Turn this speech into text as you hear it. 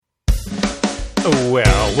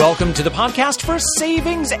Well, welcome to the podcast for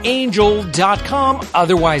SavingsAngel.com,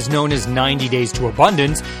 otherwise known as 90 Days to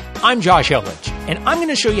Abundance. I'm Josh Elledge, and I'm going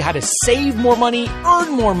to show you how to save more money,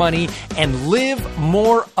 earn more money, and live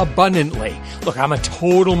more abundantly. Look, I'm a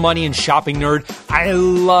total money and shopping nerd. I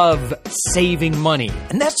love saving money,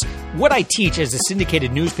 and that's what I teach as a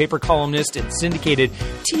syndicated newspaper columnist and syndicated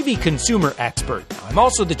TV consumer expert. I'm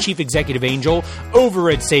also the chief executive angel over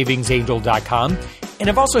at SavingsAngel.com, and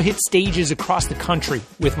I've also hit stages across the country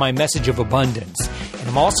with my message of abundance. And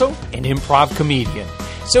I'm also an improv comedian.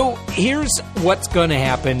 So here's what's going to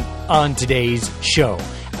happen on today's show.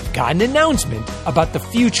 I've got an announcement about the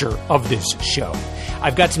future of this show.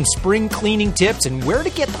 I've got some spring cleaning tips and where to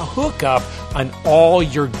get the hookup on all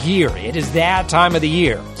your gear. It is that time of the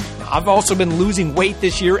year. Now, I've also been losing weight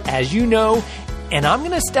this year, as you know, and I'm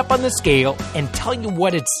going to step on the scale and tell you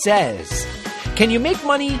what it says. Can you make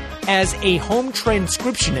money as a home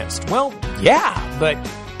transcriptionist? Well, yeah, but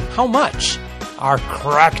how much? Our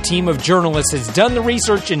crack team of journalists has done the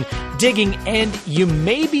research and digging, and you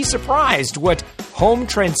may be surprised what home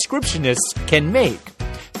transcriptionists can make.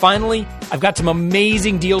 Finally, I've got some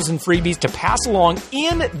amazing deals and freebies to pass along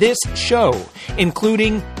in this show,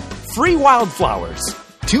 including free wildflowers,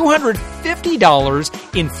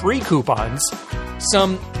 $250 in free coupons,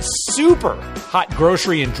 some super hot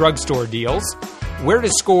grocery and drugstore deals, where to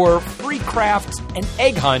score, free crafts, an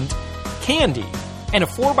egg hunt, candy, and a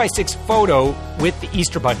 4x6 photo with the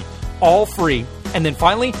Easter Bunny. All free. And then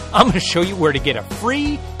finally, I'm going to show you where to get a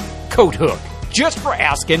free coat hook. Just for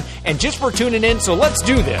asking and just for tuning in. So let's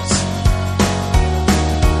do this.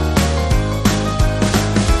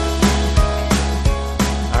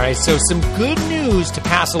 All right, so some good news to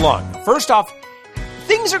pass along. First off,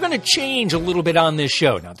 things are going to change a little bit on this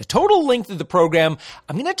show. Now, the total length of the program,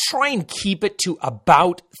 I'm going to try and keep it to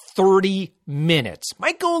about 30 minutes.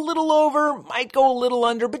 Might go a little over, might go a little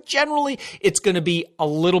under, but generally it's going to be a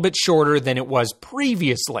little bit shorter than it was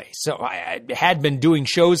previously. So I had been doing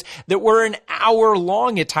shows that were an hour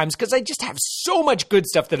long at times because I just have so much good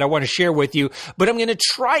stuff that I want to share with you. But I'm going to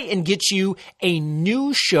try and get you a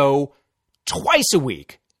new show twice a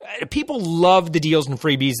week. People love the deals and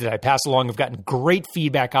freebies that I pass along. I've gotten great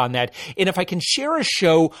feedback on that. And if I can share a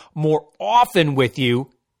show more often with you,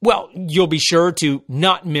 well, you'll be sure to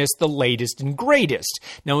not miss the latest and greatest.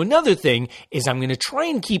 Now, another thing is I'm going to try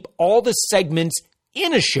and keep all the segments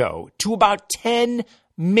in a show to about 10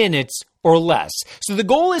 minutes or less. So the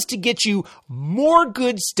goal is to get you more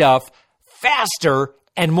good stuff faster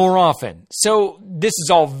and more often. So this is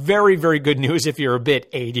all very, very good news if you're a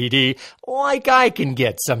bit ADD, like I can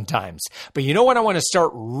get sometimes. But you know what I want to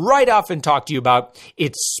start right off and talk to you about?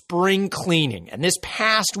 It's spring cleaning. And this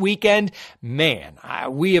past weekend, man,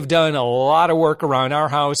 we have done a lot of work around our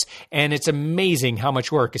house, and it's amazing how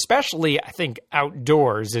much work, especially, I think,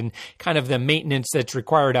 outdoors and kind of the maintenance that's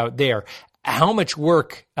required out there. How much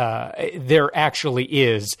work there actually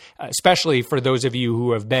is, especially for those of you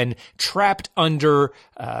who have been trapped under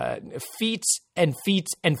feet and feet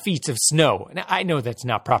and feet of snow. Now, I know that's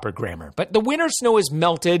not proper grammar, but the winter snow is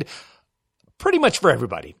melted pretty much for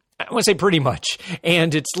everybody. I want to say pretty much.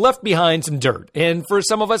 And it's left behind some dirt. And for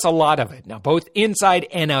some of us, a lot of it. Now, both inside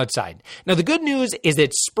and outside. Now, the good news is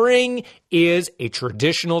that spring is a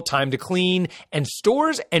traditional time to clean, and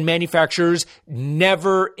stores and manufacturers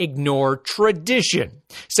never ignore tradition.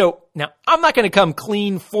 So, now, I'm not going to come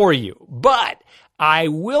clean for you, but I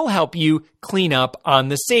will help you clean up on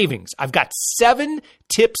the savings. I've got 7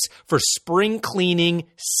 tips for spring cleaning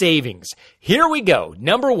savings. Here we go.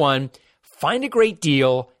 Number 1, find a great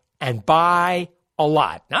deal and buy a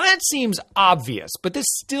lot. Now that seems obvious, but this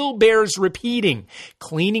still bears repeating.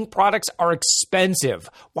 Cleaning products are expensive.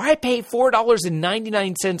 Why pay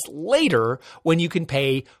 $4.99 later when you can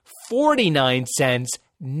pay 49 cents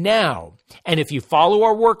now? And if you follow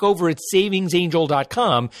our work over at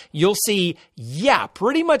SavingsAngel.com, you'll see,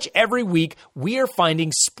 pretty much every week we are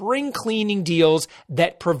finding spring cleaning deals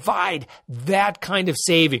that provide that kind of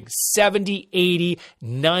savings, 70, 80,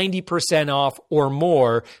 90% off or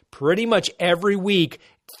more, pretty much every week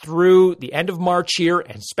through the end of March here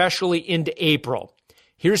and especially into April.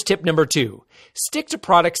 Here's tip number 2. Stick to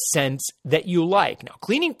product scents that you like. Now,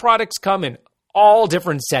 cleaning products come in all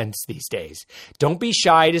different scents these days. Don't be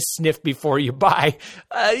shy to sniff before you buy,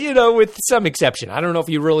 with some exception. I don't know if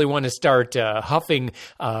you really want to start huffing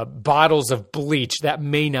bottles of bleach. That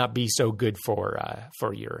may not be so good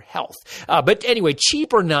for your health. But anyway,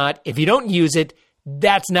 cheap or not, if you don't use it,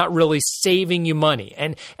 that's not really saving you money.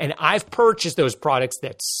 And I've purchased those products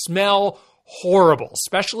that smell horrible,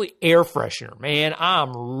 especially air freshener. Man,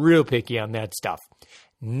 I'm real picky on that stuff.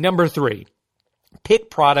 Number 3. Pick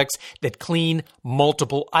products that clean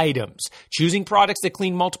multiple items. Choosing products that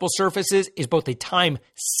clean multiple surfaces is both a time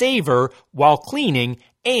saver while cleaning,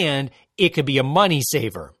 and it could be a money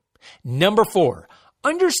saver. Number 4,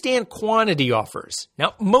 understand quantity offers.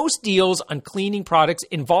 Now, most deals on cleaning products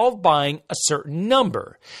involve buying a certain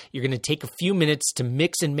number. You're going to take a few minutes to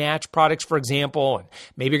mix and match products, for example, and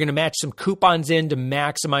maybe you're going to match some coupons in to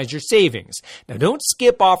maximize your savings. Now, don't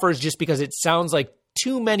skip offers just because it sounds like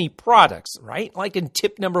too many products, right? Like in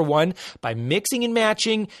tip number 1, by mixing and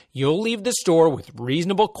matching, you'll leave the store with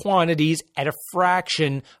reasonable quantities at a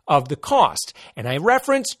fraction of the cost. And I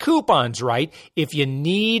referenced coupons, right? If you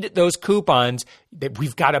need those coupons, that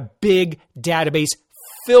we've got a big database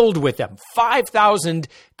filled with them, 5,000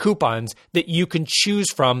 coupons that you can choose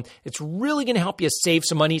from. It's really going to help you save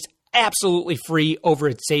some money. It's absolutely free over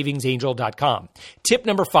at savingsangel.com. Tip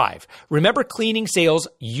number 5, remember cleaning sales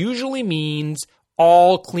usually means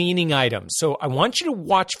all cleaning items. So I want you to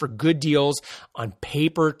watch for good deals on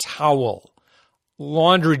paper towel,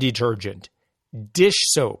 laundry detergent, dish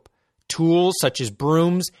soap, tools such as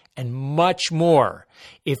brooms, and much more.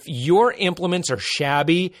 If your implements are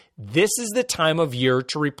shabby, this is the time of year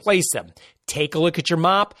to replace them. Take a look at your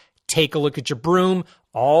mop, take a look at your broom,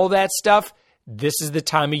 all that stuff. This is the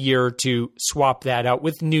time of year to swap that out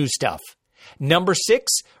with new stuff. Number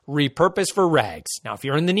 6, repurpose for rags. Now, if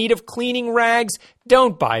you're in the need of cleaning rags,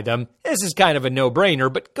 don't buy them. This is kind of a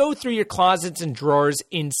no-brainer, but go through your closets and drawers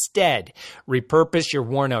instead. Repurpose your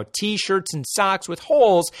worn-out t-shirts and socks with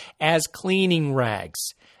holes as cleaning rags.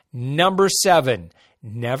 Number 7,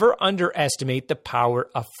 never underestimate the power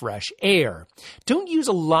of fresh air. Don't use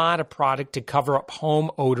a lot of product to cover up home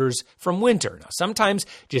odors from winter. Now, sometimes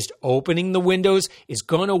just opening the windows is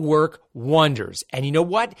going to work wonders. And you know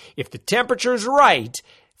what? If the temperature's right,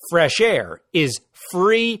 fresh air is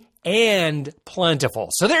free and plentiful.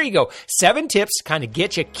 So there you go. 7 tips to kind of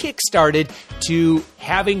get you kick-started to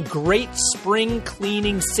having great spring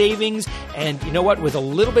cleaning savings. And you know what? With a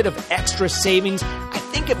little bit of extra savings, I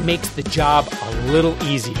think it makes the job a little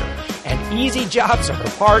easier. And easy jobs are a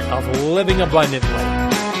part of living abundantly.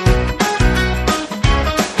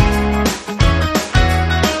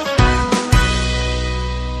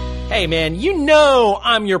 Hey man, you know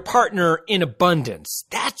I'm your partner in abundance.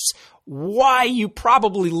 That's why you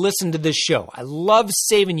probably listen to this show. I love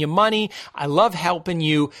saving you money. I love helping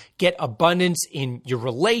you get abundance in your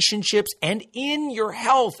relationships and in your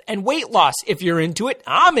health and weight loss. If you're into it,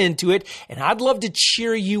 I'm into it, and I'd love to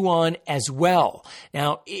cheer you on as well.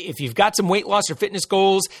 Now, if you've got some weight loss or fitness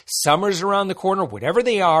goals, summer's around the corner, whatever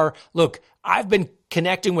they are, look, I've been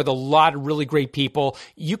connecting with a lot of really great people.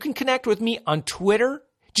 You can connect with me on Twitter.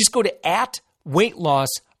 Just go to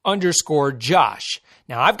 @weightloss_Josh.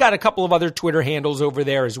 Now, I've got a couple of other Twitter handles over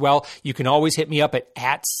there as well. You can always hit me up at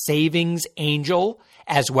 @savingsangel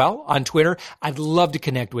as well on Twitter. I'd love to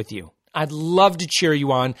connect with you. I'd love to cheer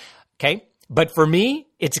you on, okay? But for me,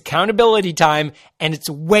 it's accountability time and it's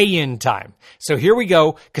weigh-in time. So here we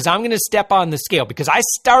go, because I'm going to step on the scale because I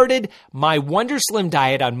started my Wonder Slim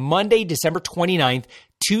diet on Monday, December 29th,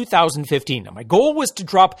 2015. Now, my goal was to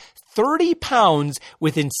drop 30 pounds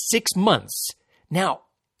within 6 months. Now,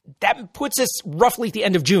 that puts us roughly at the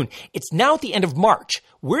end of June. It's now at the end of March.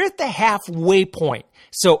 We're at the halfway point.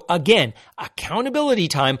 So again, accountability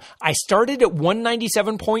time. I started at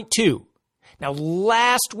 197.2. Now,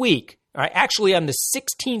 last week, actually on the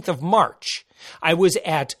 16th of March, I was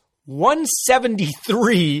at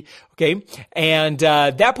 173, okay? And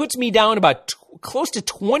that puts me down about close to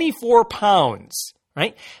 24 pounds,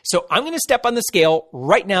 right? So I'm going to step on the scale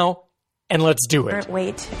right now, and let's do it. Current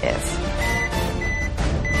weight is...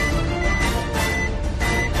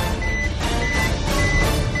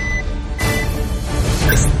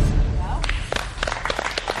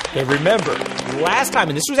 Okay, remember, last time,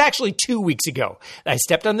 and this was actually 2 weeks ago, I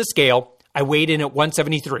stepped on the scale. I weighed in at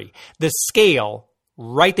 173. The scale,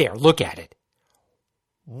 right there, look at it.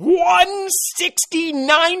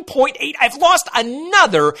 169.8. I've lost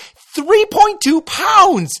another 3.2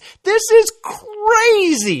 pounds. This is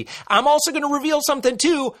crazy. I'm also going to reveal something,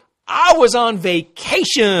 too. I was on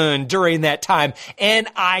vacation during that time, and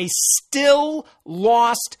I still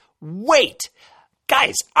lost weight.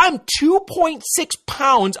 Guys, I'm 2.6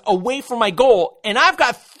 pounds away from my goal, and I've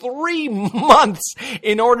got 3 months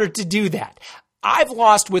in order to do that. I've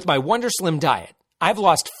lost, with my Wonder Slim diet, I've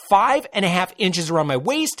lost 5.5 inches around my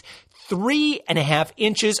waist, 3.5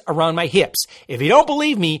 inches around my hips. If you don't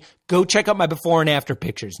believe me, go check out my before and after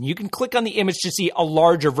pictures. And you can click on the image to see a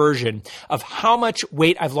larger version of how much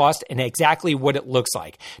weight I've lost and exactly what it looks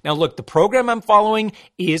like. Now look, the program I'm following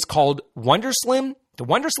is called Wonder Slim. The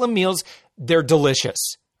Wonder Slim meals, they're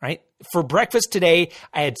delicious. right? For breakfast today,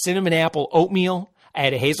 I had cinnamon apple oatmeal. I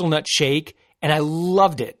had a hazelnut shake. And I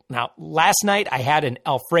loved it. Now, last night I had an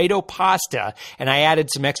Alfredo pasta and I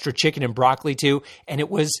added some extra chicken and broccoli too, and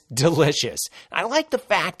it was delicious. I like the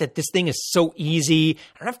fact that this thing is so easy.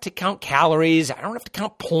 I don't have to count calories. I don't have to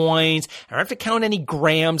count points. I don't have to count any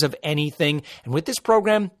grams of anything. And with this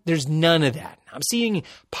program, there's none of that. I'm seeing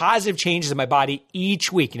positive changes in my body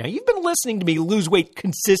each week. You know, you've been listening to me lose weight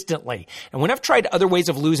consistently. And when I've tried other ways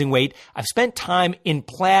of losing weight, I've spent time in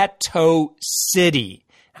Plateau City.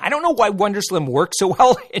 I don't know why WonderSlim works so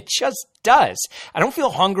well. It just does. I don't feel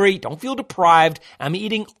hungry, don't feel deprived. I'm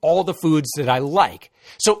eating all the foods that I like.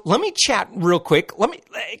 So let me chat real quick.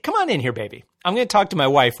 Come on in here, baby. I'm going to talk to my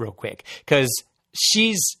wife real quick because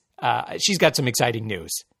she's got some exciting news.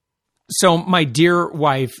 So my dear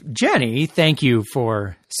wife, Jenny, thank you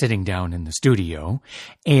for sitting down in the studio.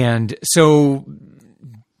 And so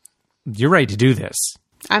you're ready to do this.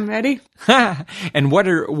 I'm ready. And what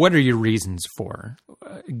are your reasons for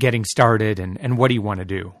getting started, and what do you want to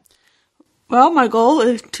do? Well, my goal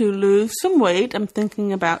is to lose some weight. I'm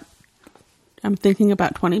thinking about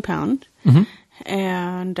 20 pounds. Mm-hmm.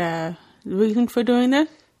 And the reason for doing this,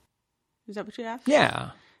 is that what you asked?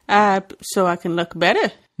 Yeah. So I can look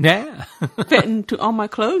better. Yeah. Fit into all my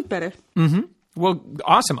clothes better. Mm-hmm. Well,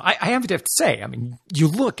 awesome. I have to say, I mean, you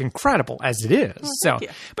look incredible as it is. Thank you.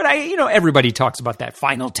 But everybody talks about that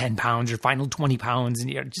final 10 pounds or final 20 pounds and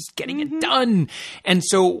just getting it done. And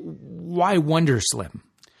so why WonderSlim?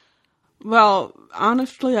 Well,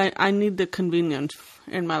 honestly, I need the convenience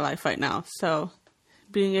in my life right now. So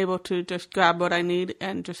being able to just grab what I need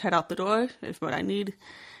and just head out the door is what I need.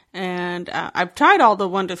 And I've tried all the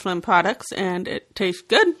WonderSlim products and it tastes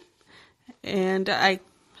good. And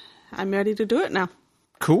I'm ready to do it now.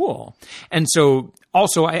 Cool. And so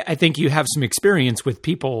also, I think you have some experience with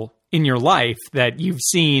people in your life that you've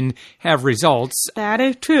seen have results. That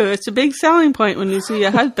is true. It's a big selling point when you see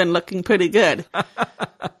your husband looking pretty good.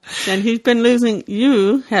 And you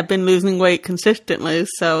have been losing weight consistently.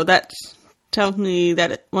 So that tells me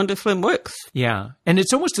that WonderSlim works. Yeah. And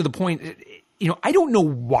it's almost to the point, I don't know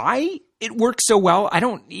why it works so well. I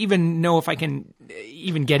don't even know if I can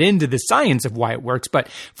even get into the science of why it works, but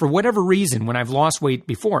for whatever reason, when I've lost weight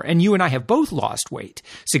before, and you and I have both lost weight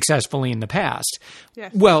successfully in the past,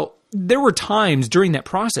 yes. Well, there were times during that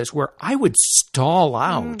process where I would stall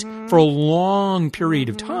out for a long period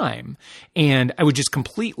of time, and I would just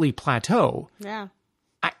completely plateau. Yeah.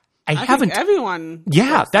 I haven't. Think everyone.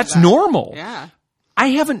 Yeah, that's normal. Yeah. I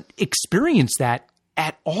haven't experienced that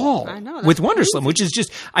at all with WonderSlim, which is just,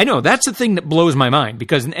 I know that's the thing that blows my mind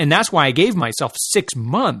and that's why I gave myself 6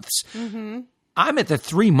 months. Mm-hmm. I'm at the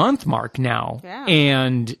 3-month mark now,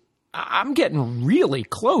 and I'm getting really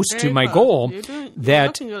close to my goal. You're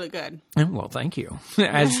looking really good. Well, thank you.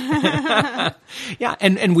 Yeah,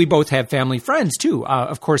 and we both have family friends too.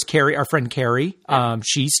 Of course, Carrie, our friend Carrie,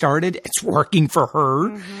 she started. It's working for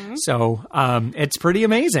her, so it's pretty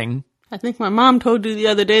amazing. I think my mom told you the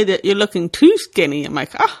other day that you're looking too skinny. I'm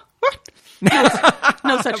like, what?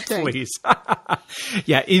 No such thing. Please.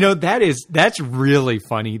 Yeah, that's really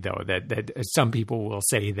funny though, that some people will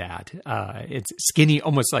say that. It's skinny,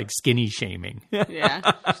 almost like skinny shaming.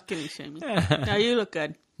 Yeah, skinny shaming. No, you look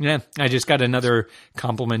good. Yeah, I just got another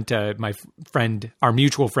compliment. My friend, our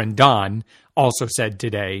mutual friend Don, also said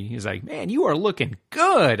today, he's like, man, you are looking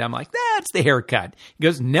good. I'm like, that's the haircut. He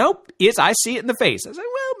goes, nope, I see it in the face. I was like,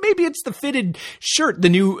 well, maybe it's the fitted shirt, the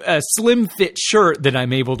new slim fit shirt that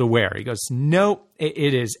I'm able to wear. He goes, nope,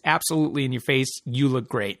 it is absolutely in your face. You look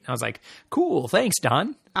great. I was like, cool, thanks,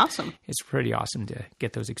 Don. Awesome. It's pretty awesome to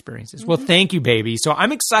get those experiences. Well, thank you, baby. So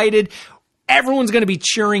I'm excited. Everyone's going to be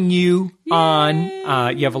cheering you on.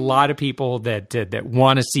 You have a lot of people that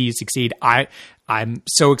want to see you succeed. I'm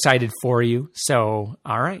so excited for you. So,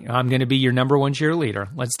 all right, I'm going to be your number one cheerleader.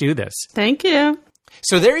 Let's do this. Thank you.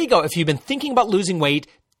 So there you go. If you've been thinking about losing weight,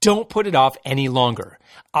 don't put it off any longer.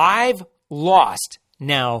 I've lost,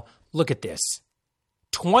 now look at this,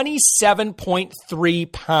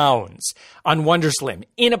 27.3 pounds on WonderSlim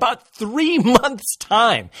in about 3 months'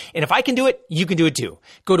 time. And if I can do it, you can do it too.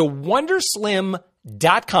 Go to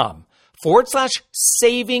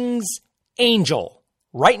wonderslim.com/savingsangel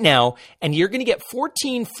right now, and you're going to get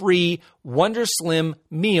 14 free WonderSlim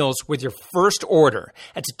meals with your first order.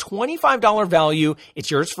 That's a $25 value.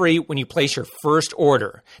 It's yours free when you place your first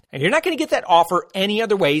order. Now, you're not going to get that offer any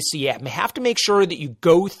other way, so you have to make sure that you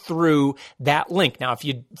go through that link. Now, if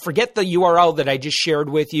you forget the URL that I just shared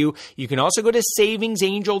with you, you can also go to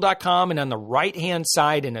savingsangel.com, and on the right-hand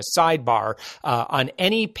side in a sidebar, on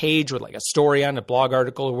any page with like a story on a blog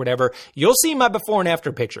article or whatever, you'll see my before and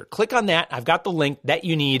after picture. Click on that. I've got the link that that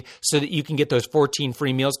you need so that you can get those 14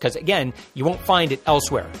 free meals, because, again, you won't find it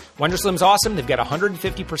elsewhere. WonderSlim's awesome. They've got a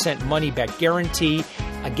 150% money-back guarantee.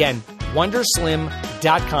 Again,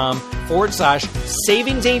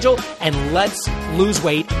 wonderslim.com/savings angel, and let's lose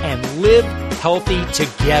weight and live healthy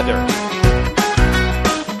together.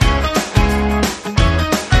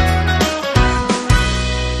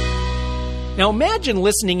 Now imagine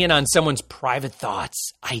listening in on someone's private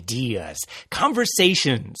thoughts, ideas,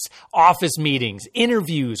 conversations, office meetings,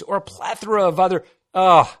 interviews, or a plethora of other...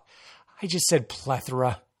 I just said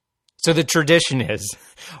plethora. So the tradition is,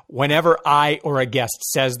 whenever I or a guest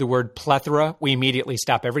says the word plethora, we immediately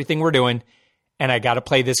stop everything we're doing, and I got to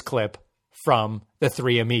play this clip from the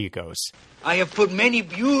Three Amigos. I have put many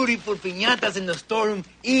beautiful piñatas in the storeroom,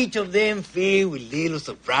 each of them filled with little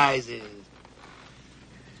surprises.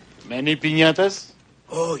 Many piñatas?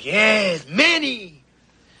 Oh, yes, many.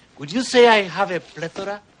 Would you say I have a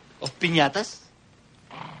plethora of piñatas?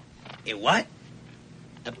 A what?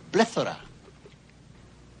 A plethora.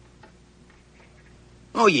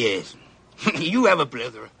 Oh, yes. You have a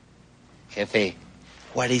plethora. Jefe,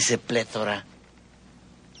 what is a plethora?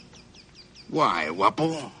 Why,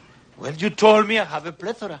 guapo? Well, you told me I have a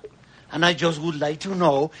plethora. And I just would like to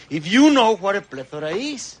know if you know what a plethora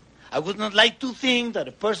is. I would not like to think that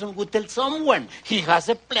a person would tell someone he has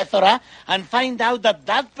a plethora and find out that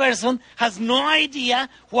that person has no idea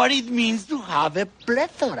what it means to have a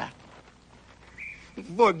plethora.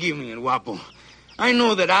 Forgive me, guapo. I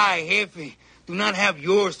know that I, Jefe, do not have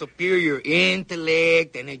your superior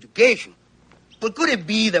intellect and education. But could it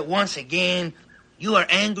be that once again you are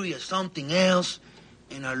angry at something else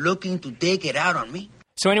and are looking to take it out on me?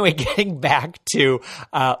 So anyway, getting back to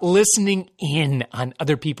listening in on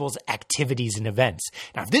other people's activities and events.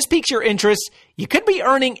 Now, if this piques your interest, you could be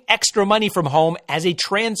earning extra money from home as a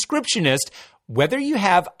transcriptionist, whether you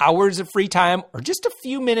have hours of free time or just a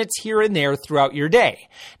few minutes here and there throughout your day.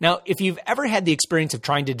 Now, if you've ever had the experience of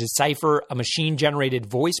trying to decipher a machine-generated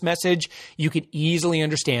voice message, you can easily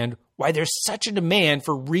understand why there's such a demand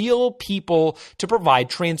for real people to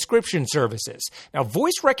provide transcription services. Now,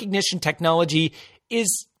 voice recognition technology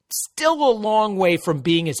is still a long way from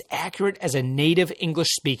being as accurate as a native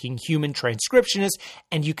English-speaking human transcriptionist,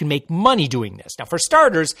 and you can make money doing this. Now, for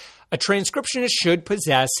starters, a transcriptionist should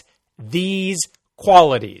possess these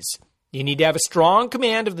qualities. You need to have a strong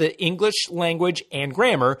command of the English language and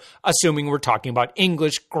grammar, assuming we're talking about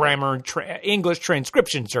English grammar and English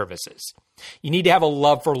transcription services. You need to have a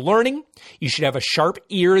love for learning. You should have a sharp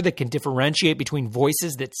ear that can differentiate between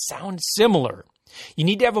voices that sound similar. You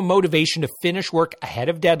need to have a motivation to finish work ahead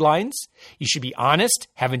of deadlines. You should be honest,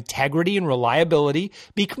 have integrity and reliability,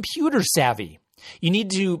 be computer savvy. You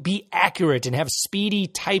need to be accurate and have speedy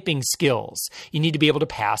typing skills. You need to be able to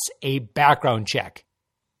pass a background check.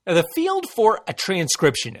 Now, the field for a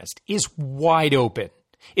transcriptionist is wide open.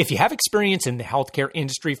 If you have experience in the healthcare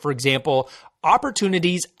industry, for example,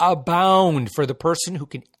 opportunities abound for the person who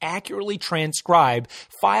can accurately transcribe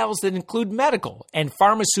files that include medical and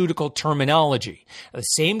pharmaceutical terminology. The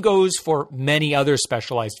same goes for many other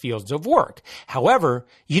specialized fields of work. However,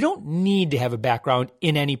 you don't need to have a background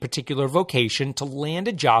in any particular vocation to land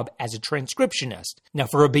a job as a transcriptionist. Now,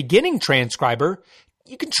 for a beginning transcriber,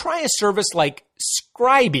 you can try a service like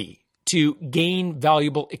Scribey to gain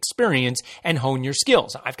valuable experience and hone your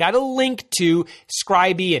skills. I've got a link to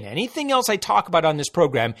Scribey and anything else I talk about on this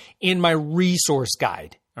program in my resource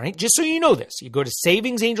guide. All right, just so you know this, you go to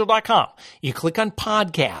savingsangel.com, you click on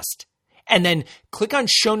podcast, and then click on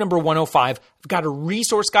show number 105. I've got a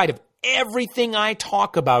resource guide of everything I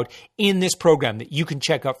talk about in this program that you can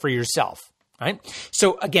check out for yourself. All right,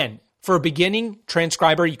 so again, for a beginning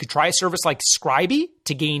transcriber, you could try a service like Scribey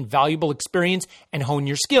to gain valuable experience and hone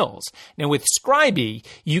your skills. Now, with Scribey,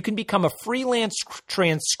 you can become a freelance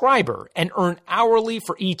transcriber and earn hourly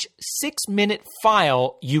for each 6-minute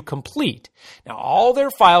file you complete. Now, all their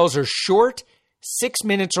files are short, 6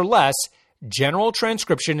 minutes or less, general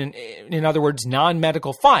transcription, in other words,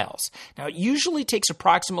 non-medical files. Now, it usually takes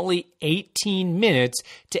approximately 18 minutes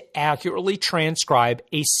to accurately transcribe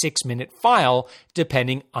a 6-minute file,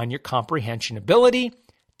 depending on your comprehension ability,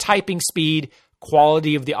 typing speed,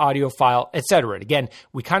 quality of the audio file, etc. Again,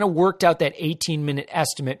 we kind of worked out that 18-minute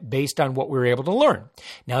estimate based on what we were able to learn.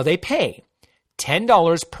 Now, they pay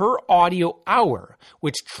 $10 per audio hour,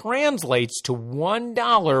 which translates to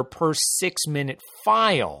 $1 per 6-minute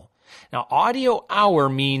file. Now, audio hour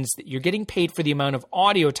means that you're getting paid for the amount of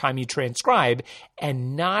audio time you transcribe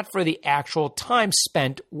and not for the actual time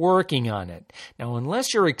spent working on it. Now,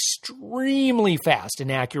 unless you're extremely fast and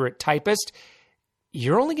accurate typist,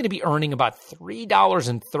 you're only going to be earning about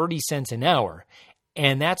 $3.30 an hour.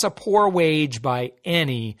 and that's a poor wage by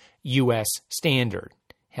any U.S. standard.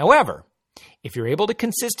 However, if you're able to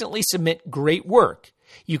consistently submit great work,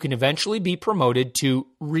 you can eventually be promoted to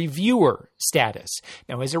reviewer status.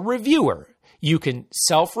 Now, as a reviewer, you can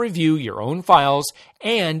self-review your own files,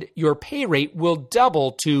 and your pay rate will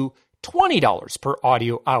double to $20 per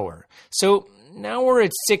audio hour. So now we're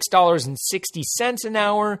at $6.60 an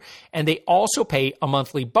hour, and they also pay a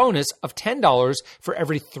monthly bonus of $10 for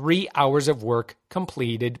every 3 hours of work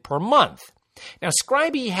completed per month. Now,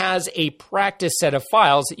 Scribie has a practice set of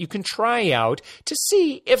files that you can try out to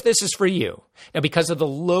see if this is for you. Now, because of the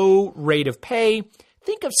low rate of pay,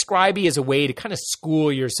 think of Scribie as a way to kind of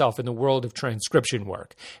school yourself in the world of transcription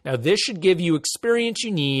work. Now, this should give you experience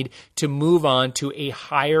you need to move on to a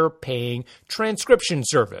higher paying transcription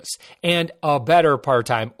service and a better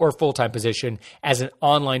part-time or full-time position as an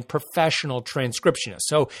online professional transcriptionist.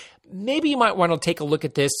 So maybe you might want to take a look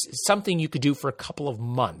at this, something you could do for a couple of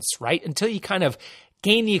months, right? Until you kind of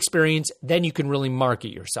gain the experience, then you can really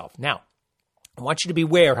market yourself. Now, I want you to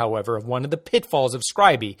beware, however, of one of the pitfalls of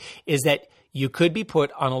Scribie is that you could be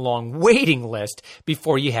put on a long waiting list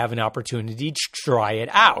before you have an opportunity to try it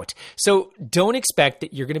out. So don't expect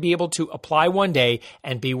that you're going to be able to apply one day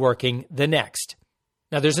and be working the next.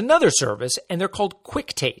 Now, there's another service, and they're called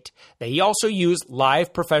QuickTate. They also use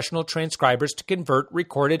live professional transcribers to convert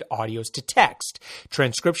recorded audios to text.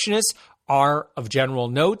 Transcriptionists are of general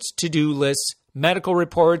notes, to-do lists, medical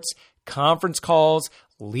reports, conference calls,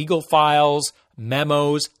 legal files,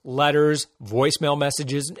 memos, letters, voicemail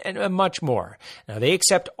messages, and much more. Now, they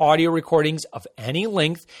accept audio recordings of any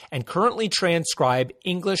length and currently transcribe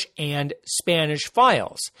English and Spanish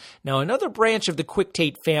files. Now, another branch of the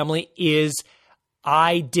QuickTate family is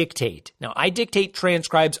iDictate. Now, iDictate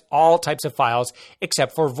transcribes all types of files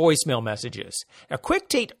except for voicemail messages. Now,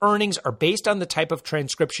 QuickTate earnings are based on the type of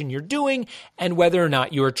transcription you're doing and whether or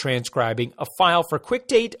not you are transcribing a file for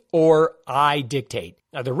QuickTate or iDictate.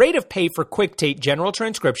 Now, the rate of pay for QuickTate general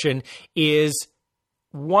transcription is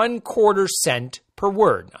 1/4 cent per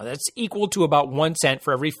word. Now, that's equal to about 1 cent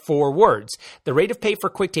for every 4 words. The rate of pay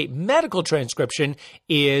for QuickTate medical transcription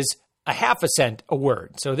is 1/2 cent a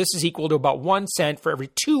word. So this is equal to about 1 cent for every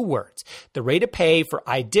 2 words. The rate of pay for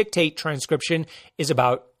iDictate transcription is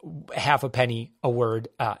about 1/2 penny a word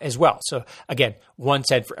as well. So again, 1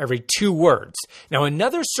 cent for every 2 words. Now,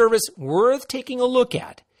 another service worth taking a look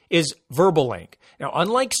at is VerbalLink. Now,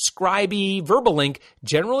 unlike Scribie, VerbalLink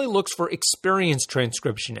generally looks for experienced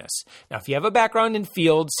transcriptionists. Now, if you have a background in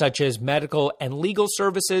fields such as medical and legal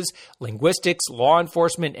services, linguistics, law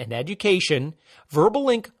enforcement, and education,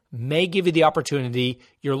 VerbalLink may give you the opportunity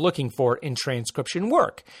you're looking for in transcription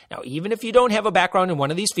work. Now, even if you don't have a background in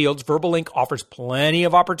one of these fields, VerbalLink offers plenty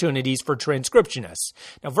of opportunities for transcriptionists.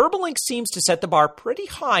 Now, VerbalLink seems to set the bar pretty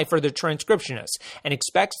high for the transcriptionists and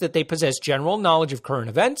expects that they possess general knowledge of current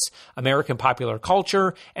events, American popular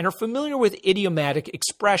culture, and are familiar with idiomatic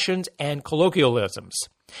expressions and colloquialisms.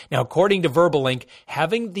 Now, according to VerbalLink,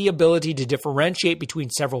 having the ability to differentiate between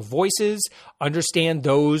several voices, understand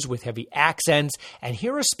those with heavy accents, and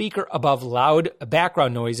hear a speaker above loud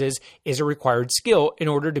background noises is a required skill in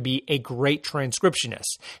order to be a great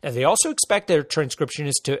transcriptionist. Now, they also expect their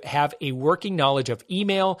transcriptionists to have a working knowledge of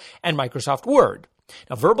email and Microsoft Word.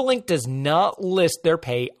 Now, VerbalLink does not list their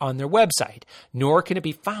pay on their website, nor can it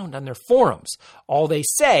be found on their forums. All they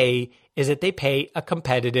say is that they pay a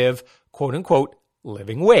competitive, quote-unquote,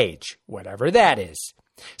 living wage, whatever that is.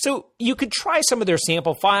 So you could try some of their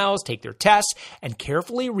sample files, take their tests, and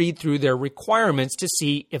carefully read through their requirements to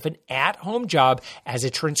see if an at-home job as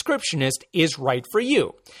a transcriptionist is right for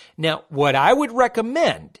you. Now, what I would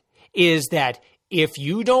recommend is that if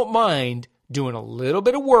you don't mind doing a little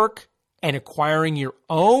bit of work and acquiring your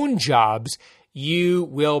own jobs, you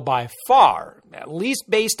will by far, at least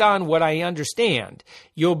based on what I understand,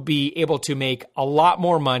 you'll be able to make a lot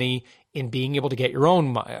more money in being able to get your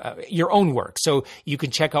own work. So you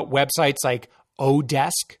can check out websites like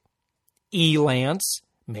Odesk, Elance.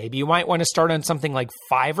 Maybe you might want to start on something like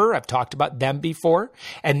Fiverr. I've talked about them before.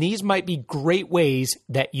 And these might be great ways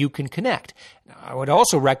that you can connect. Now, I would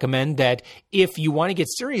also recommend that if you want to get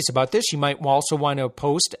serious about this, you might also want to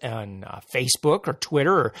post on Facebook or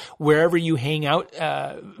Twitter or wherever you hang out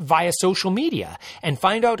via social media and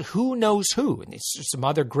find out who knows who. And it's just some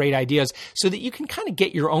other great ideas so that you can kind of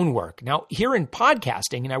get your own work. Now, here in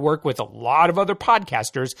podcasting, and I work with a lot of other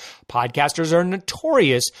podcasters, podcasters are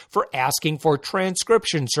notorious for asking for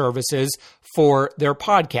transcription services for their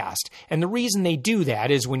podcast. And the reason they do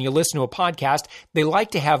that is when you listen to a podcast, they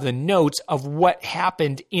like to have the notes of what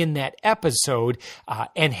happened in that episode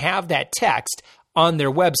and have that text on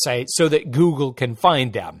their website so that Google can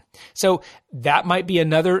find them. So that might be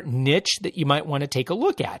another niche that you might want to take a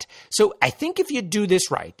look at. So I think if you do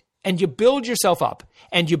this right, and you build yourself up,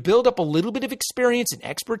 and you build up a little bit of experience and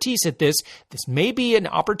expertise at this, this may be an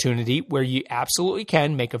opportunity where you absolutely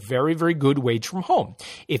can make a very, very good wage from home.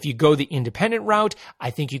 If you go the independent route,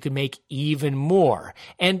 I think you can make even more.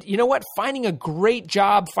 And you know what? Finding a great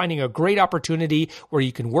job, finding a great opportunity where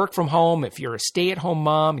you can work from home, if you're a stay-at-home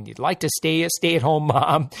mom and you'd like to stay a stay-at-home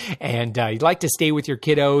mom, and you'd like to stay with your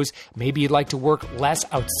kiddos, maybe you'd like to work less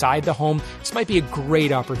outside the home, this might be a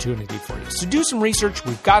great opportunity for you. So do some research.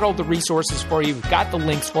 We've got all the resources for you. We've got the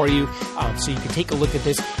links for you, so you can take a look at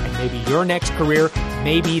this, and maybe your next career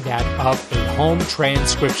may be that of a home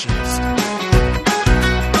transcriptionist.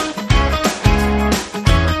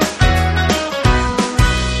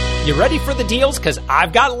 You ready for the deals? Because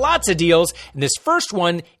I've got lots of deals, and this first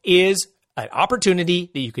one is an opportunity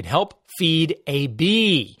that you can help feed a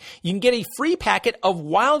bee. You can get a free packet of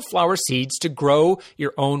wildflower seeds to grow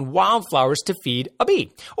your own wildflowers to feed a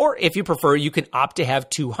bee. Or if you prefer, you can opt to have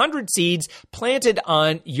 200 seeds planted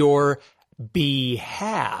on your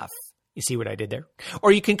behalf. You see what I did there?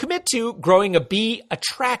 Or you can commit to growing a bee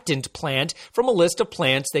attractant plant from a list of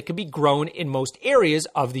plants that can be grown in most areas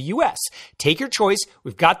of the U.S. Take your choice.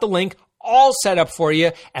 We've got the link all set up for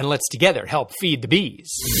you, and let's together help feed the bees.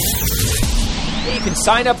 You can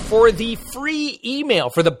sign up for the free email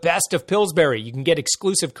for the best of Pillsbury. You can get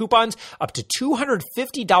exclusive coupons up to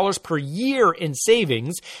 $250 per year in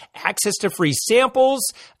savings, access to free samples,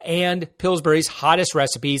 and Pillsbury's hottest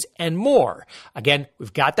recipes, and more. Again,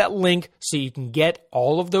 we've got that link so you can get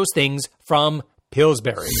all of those things from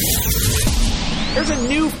Pillsbury. There's a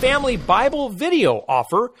new family Bible video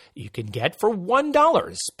offer you can get for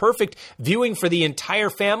 $1. Perfect viewing for the entire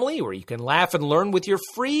family, where you can laugh and learn with your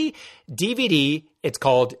free DVD. It's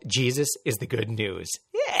called Jesus is the Good News.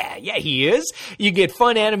 Yeah, he is. You get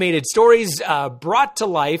fun animated stories brought to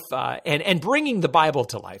life and bringing the Bible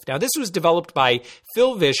to life. Now, this was developed by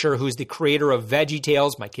Phil Vischer, who's the creator of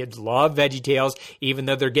VeggieTales. My kids love VeggieTales, even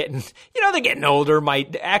though they're getting older. I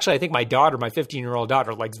think my daughter, my 15-year-old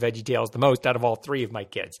daughter, likes VeggieTales the most out of all three of my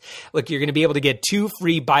kids. Look, you're going to be able to get 2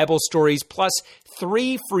 free Bible stories plus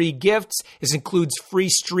 3 free gifts. This includes free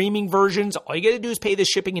streaming versions. All you got to do is pay the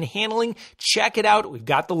shipping and handling. Check it out. We've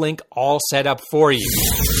got the link all set up for you.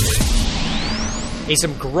 Hey,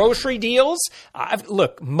 some grocery deals.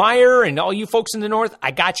 Look, Meijer and all you folks in the north,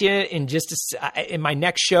 I got you in in my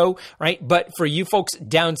next show, right? But for you folks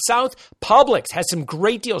down south, Publix has some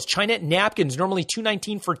great deals. Chinette napkins, normally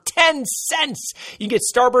 $2.19 for 10 cents. You get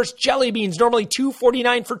Starburst jelly beans, normally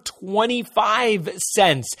 $2.49 for 25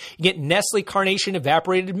 cents. You get Nestle Carnation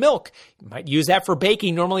evaporated milk. You might use that for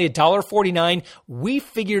baking, normally $1.49. We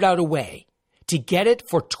figured out a way to get it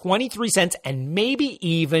for 23 cents and maybe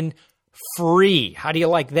even free. How do you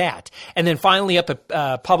like that? And then finally up at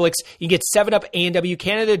Publix, you get 7-Up A&W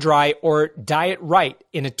Canada Dry or Diet Right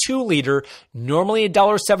in a 2-liter, normally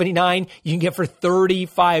 $1.79, you can get for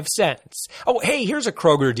 35 cents. Oh, hey, here's a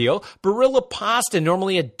Kroger deal. Barilla pasta,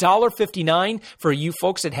 normally $1.59 for you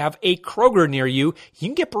folks that have a Kroger near you. You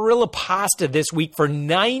can get Barilla pasta this week for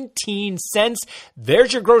 19 cents.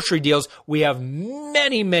 There's your grocery deals. We have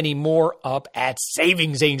many, many more up at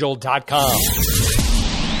savingsangel.com.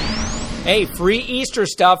 Hey, free Easter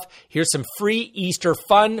stuff. Here's some free Easter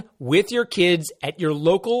fun with your kids at your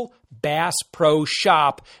local Bass Pro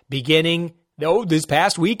Shop beginning this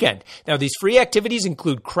past weekend. Now, these free activities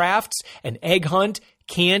include crafts, an egg hunt,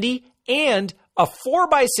 candy, and a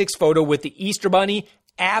 4x6 photo with the Easter Bunny,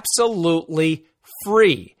 absolutely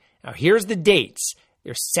free. Now, here's the dates.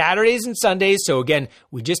 They're Saturdays and Sundays. So again,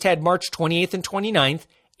 we just had March 28th and 29th.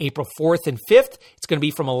 April 4th and 5th, it's going to be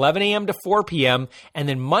from 11 a.m. to 4 p.m. And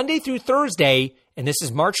then Monday through Thursday, and this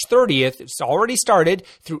is March 30th, it's already started,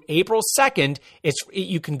 through April 2nd,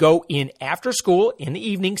 you can go in after school in the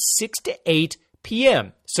evening, 6 to 8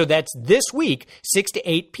 p.m. So that's this week, 6 to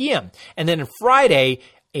 8 p.m. And then on Friday,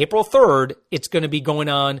 April 3rd, it's going to be going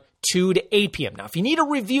on 2 to 8 p.m. Now, if you need a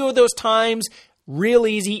review of those times, real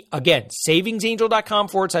easy. Again,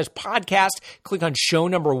 savingsangel.com/podcast. Click on show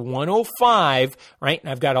number 105, right? And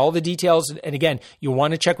I've got all the details. And again, you'll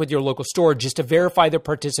want to check with your local store just to verify their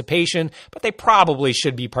participation, but they probably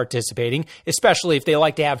should be participating, especially if they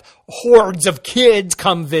like to have hordes of kids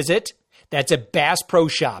come visit. That's at Bass Pro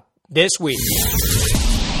Shop this week.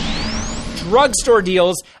 Drugstore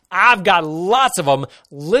deals. I've got lots of them.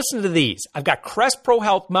 Listen to these. I've got Crest Pro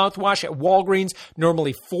Health mouthwash at Walgreens,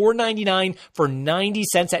 normally $4.99 for 90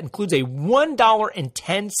 cents. That includes a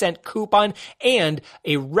 $1.10 coupon and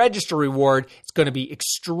a register reward. It's going to be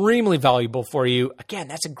extremely valuable for you. Again,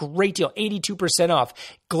 that's a great deal, 82% off.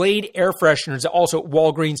 Glade air fresheners, also at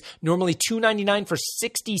Walgreens, normally $2.99 for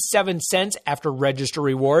 67 cents after register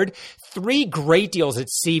reward. 3 great deals at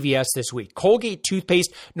CVS this week. Colgate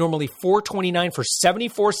toothpaste, normally $4.29 for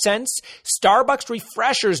 74 cents. Starbucks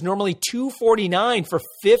refreshers, normally $2.49 for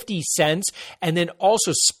 50 cents. And then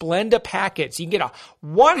also Splenda packets. You can get a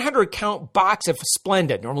 100 count box of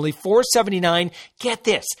Splenda, normally $4.79. Get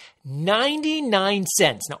this, 99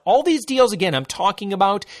 cents. Now, all these deals, again, I'm talking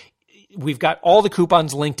about, we've got all the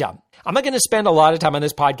coupons linked up. I'm not going to spend a lot of time on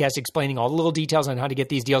this podcast explaining all the little details on how to get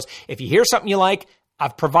these deals. If you hear something you like,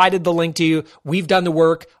 I've provided the link to you. We've done the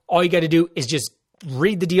work. All you got to do is just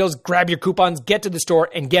read the deals, grab your coupons, get to the store,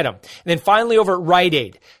 and get them. And then finally over at Rite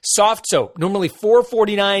Aid, soft soap, normally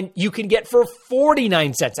 $4.49, you can get for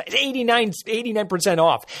 49 cents. That's 89%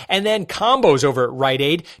 off. And then combos over at Rite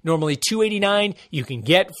Aid, normally $2.89, you can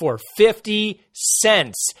get for 50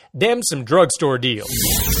 cents. Them some drugstore deals.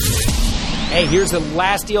 Hey, here's the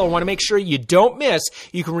last deal I want to make sure you don't miss.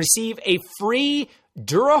 You can receive a free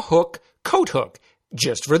DuraHook coat hook.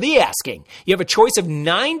 Just for the asking. You have a choice of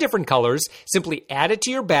 9 different colors. Simply add it to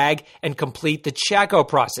your bag and complete the checkout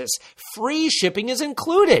process. Free shipping is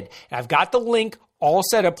included. I've got the link all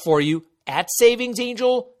set up for you at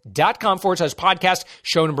savingsangel.com/podcast,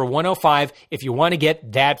 show number 105, if you want to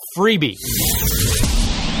get that freebie.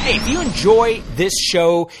 Hey, if you enjoy this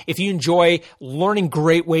show, if you enjoy learning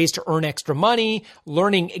great ways to earn extra money,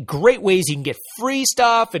 learning great ways you can get free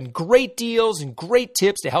stuff and great deals and great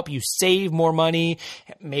tips to help you save more money,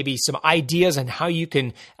 maybe some ideas on how you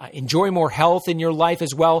can enjoy more health in your life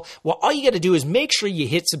as well, well, all you got to do is make sure you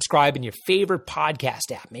hit subscribe in your favorite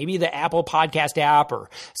podcast app, maybe the Apple Podcast app or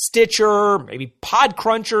Stitcher, maybe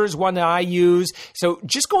Podcruncher is one that I use. So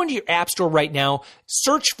just go into your app store right now,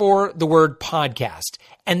 search for the word podcast.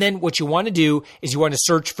 And then what you want to do is you want to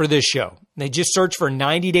search for this show. They just search for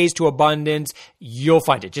 90 Days to Abundance. You'll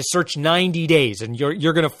find it. Just search 90 days and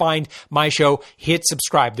you're going to find my show. Hit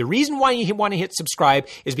subscribe. The reason why you want to hit subscribe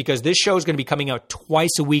is because this show is going to be coming out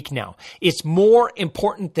twice a week now. It's more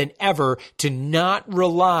important than ever to not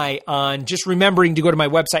rely on just remembering to go to my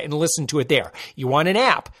website and listen to it there. You want an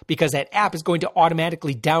app because that app is going to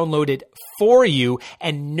automatically download it for you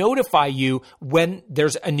and notify you when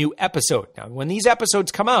there's a new episode. Now, when these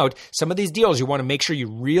episodes come out, some of these deals you want to make sure you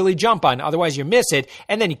really jump on, otherwise you miss it,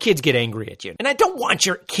 and then your kids get angry at you. And I don't want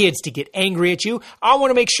your kids to get angry at you. I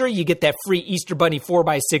want to make sure you get that free Easter Bunny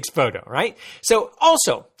 4x6 photo, right? So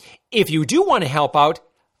also, if you do want to help out,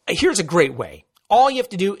 here's a great way. All you have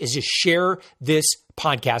to do is just share this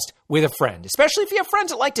podcast with a friend, especially if you have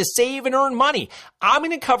friends that like to save and earn money. I'm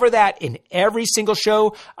going to cover that in every single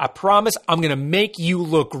show. I promise I'm going to make you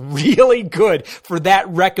look really good for that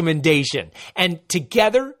recommendation. And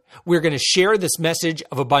together, we're going to share this message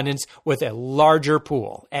of abundance with a larger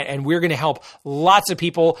pool, and we're going to help lots of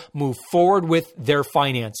people move forward with their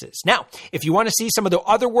finances. Now, if you want to see some of the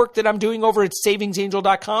other work that I'm doing over at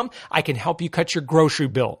savingsangel.com, I can help you cut your grocery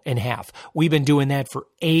bill in half. We've been doing that for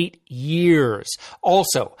 8 years.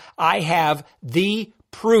 Also, I have the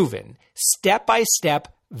proven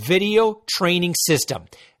step-by-step video training system.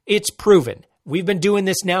 It's proven. We've been doing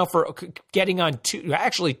this now for getting on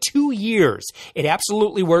 2 years. It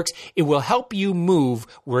absolutely works. It will help you move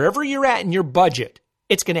wherever you're at in your budget.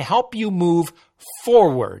 It's going to help you move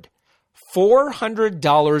forward.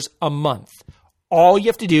 $400 a month. All you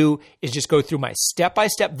have to do is just go through my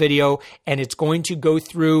step-by-step video, and it's going to go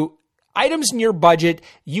through items in your budget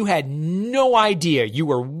you had no idea you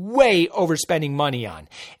were way overspending money on.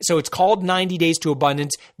 So it's called 90 Days to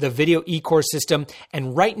Abundance, the video e-course system.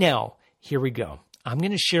 And right now, here we go. I'm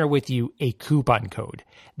going to share with you a coupon code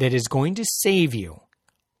that is going to save you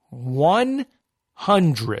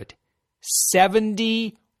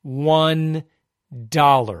 $171.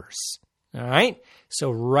 All right?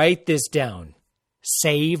 So write this down.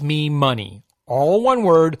 Save me money. All one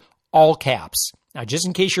word, all caps. Now, just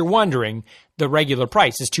in case you're wondering, the regular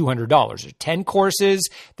price is $200. There's 10 courses.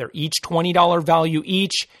 They're each $20 value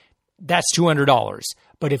each. That's $200.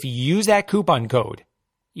 But if you use that coupon code,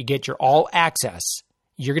 you get your all access.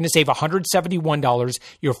 You're going to save $171.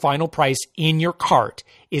 Your final price in your cart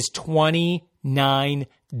is $29.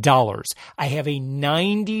 I have a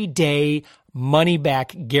 90-day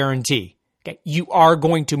money-back guarantee. Okay, you are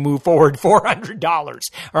going to move forward $400. All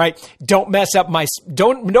right, don't mess up my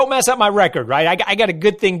record. Right, I got a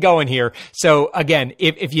good thing going here. So again,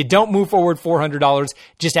 if you don't move forward $400,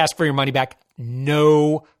 just ask for your money back.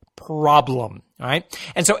 No problem. All right.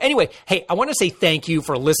 And so anyway, hey, I want to say thank you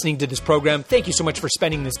for listening to this program. Thank you so much for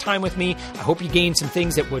spending this time with me. I hope you gained some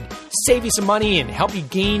things that would save you some money and help you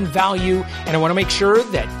gain value. And I want to make sure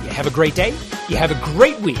that you have a great day, you have a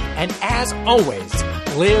great week, and as always,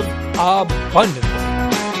 live abundantly.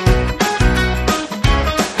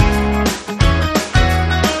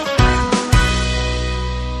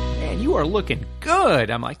 Man, you are looking good.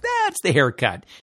 I'm like, that's the haircut.